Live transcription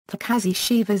Thakazhi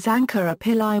Sivasankara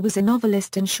Pillai was a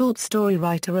novelist and short story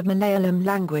writer of Malayalam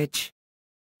language.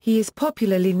 He is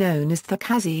popularly known as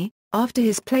Thakazhi, after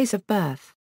his place of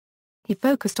birth. He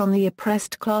focused on the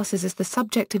oppressed classes as the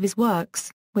subject of his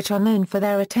works, which are known for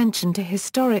their attention to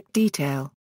historic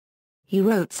detail. He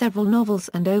wrote several novels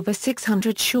and over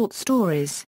 600 short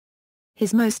stories.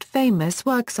 His most famous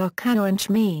works are Kayar and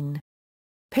Chemmeen.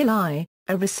 Pillai,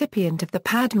 a recipient of the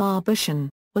Padma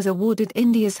Bhushan, was awarded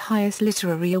India's highest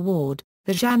literary award,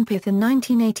 the Jnanpith in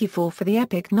 1984 for the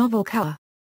epic novel Kayar.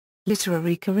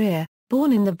 Literary career: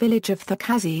 born in the village of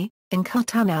Thakazhi, in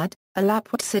Kuttanad, a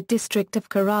Lapwatsa district of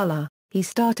Kerala, he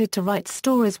started to write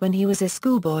stories when he was a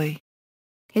schoolboy.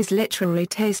 His literary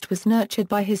taste was nurtured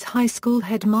by his high school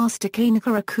headmaster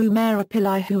Kanakara Kumara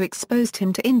Pillai, who exposed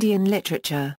him to Indian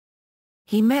literature.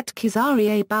 He met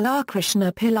Kazari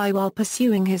Balakrishna Pillai while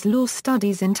pursuing his law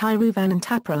studies in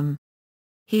Thiruvananthapuram.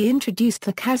 He introduced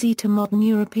Thakazhi to modern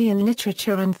European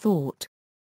literature and thought.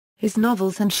 His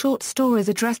novels and short stories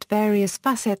addressed various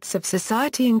facets of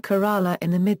society in Kerala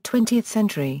in the mid-20th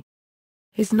century.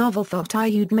 His novel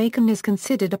Thakazhi Sivasankara is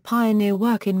considered a pioneer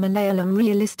work in Malayalam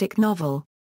realistic novel.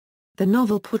 The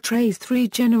novel portrays three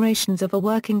generations of a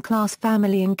working-class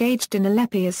family engaged in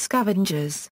Aleppi as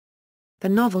scavengers. The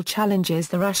novel challenges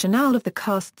the rationale of the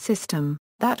caste system,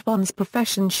 that one's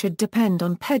profession should depend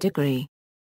on pedigree.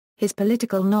 His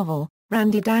political novel,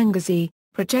 Randi Dangazi,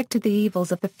 projected the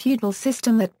evils of the feudal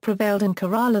system that prevailed in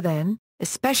Kerala then,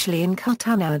 especially in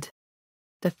Kuttanad.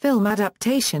 The film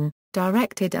adaptation,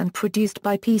 directed and produced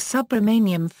by P.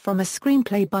 Subramaniam from a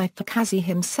screenplay by Thakazhi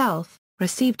himself,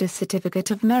 received a Certificate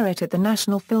of Merit at the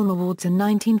National Film Awards in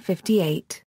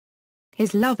 1958.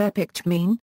 His love epic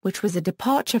Chemmeen, which was a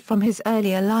departure from his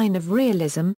earlier line of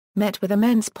realism, met with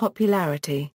immense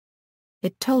popularity.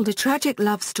 It told a tragic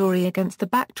love story against the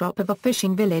backdrop of a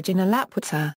fishing village in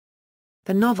Lapwatsa.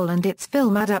 The novel and its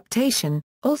film adaptation,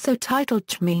 also titled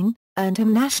Chemmeen, earned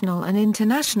him national and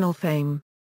international fame.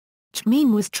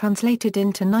 Chemmeen was translated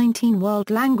into 19 world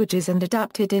languages and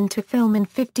adapted into film in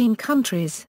 15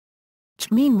 countries.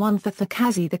 Chemmeen won for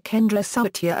Thakazhi the Kendra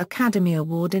Sahitya Academy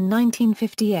Award in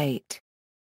 1958.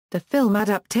 The film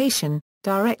adaptation,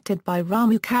 directed by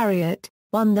Ramu Kariat,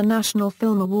 won the National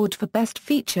Film Award for Best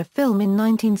Feature Film in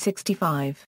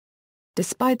 1965.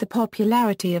 Despite the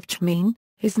popularity of Chemmeen,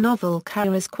 his novel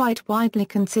Kayar is quite widely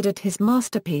considered his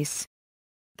masterpiece.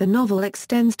 The novel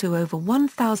extends to over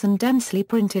 1,000 densely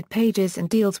printed pages and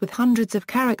deals with hundreds of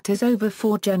characters over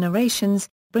 4 generations,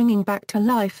 bringing back to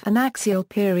life an axial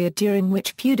period during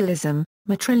which feudalism,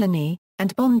 matrimony,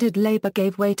 and bonded labor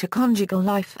gave way to conjugal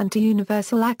life and to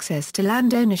universal access to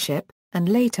land ownership, and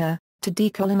later, to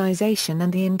decolonization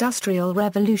and the Industrial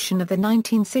Revolution of the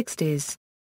 1960s.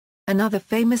 Another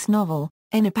famous novel,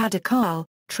 Enipadakal,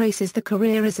 traces the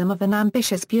careerism of an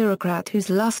ambitious bureaucrat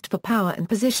whose lust for power and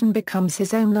position becomes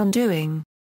his own undoing.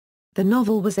 The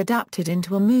novel was adapted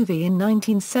into a movie in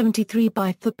 1973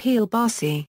 by Thapil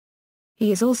Basi.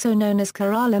 He is also known as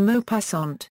Kerala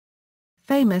Maupassant.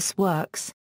 Famous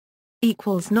works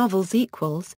novels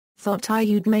Thakazhi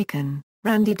Sivasankara,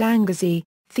 Randi Dangazi,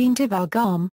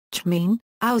 Theentivagam, Chemmeen,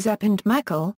 Auzapand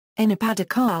Makal,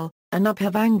 Enipadakal,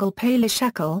 Anubhavangal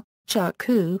Palashakal,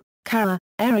 Chakku, Kayar,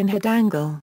 Erin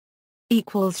Hadangal.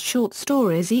 Short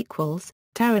stories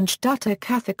Taranj Dutta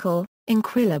Kathakal,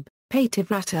 Inquilab,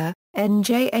 Pativrata,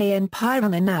 Njan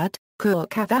Pirananad,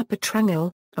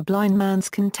 Kurkathapatrangal, A Blind Man's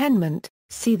Contentment,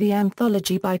 see the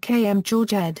anthology by K. M.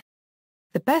 George ed.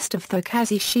 The Best of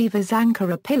Thakazhi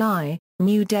Sivasankara Pillai,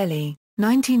 New Delhi,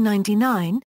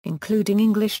 1999, including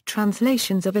English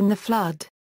translations of In the Flood,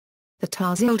 The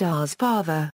Tahsildar's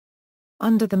Father,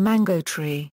 Under the Mango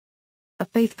Tree, A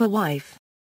Faithful Wife,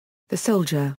 The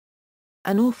Soldier,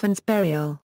 An Orphan's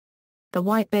Burial, The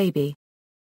White Baby,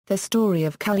 The Story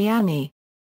of Kalyani,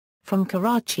 From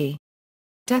Karachi,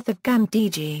 Death of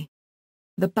Gandhiji,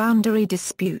 The Boundary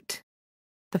Dispute,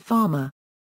 The Farmer,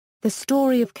 The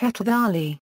Story of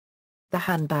Ketladali, The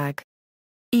Handbag.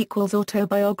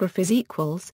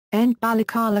 Autobiographies End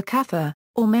Balikala Katha,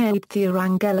 or Maid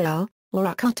Thirangelal, or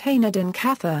Akutanadan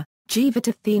Katha,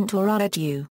 Jivata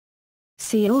Theentoraedu.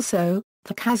 See also,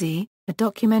 Thakazhi, a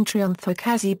documentary on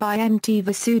Thakazhi by M.T.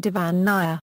 Vasudevan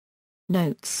Nair.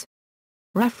 Notes.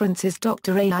 References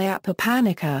Dr. Ayappa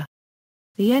Panika.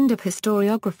 The End of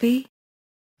Historiography.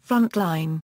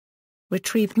 Frontline.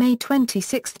 Retrieved May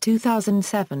 26,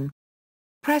 2007.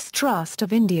 Press Trust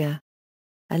of India.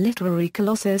 A literary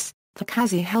colossus,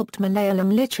 Thakazhi helped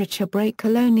Malayalam literature break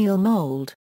colonial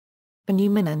mold.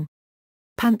 Benumanan.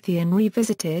 Pantheon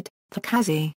Revisited,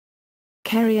 Thakazhi.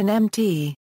 Kerian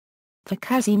M.T.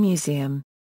 Thakazhi Museum.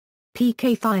 P.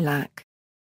 K. Thilak.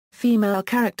 Female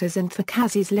characters in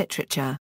Thakazhi's literature.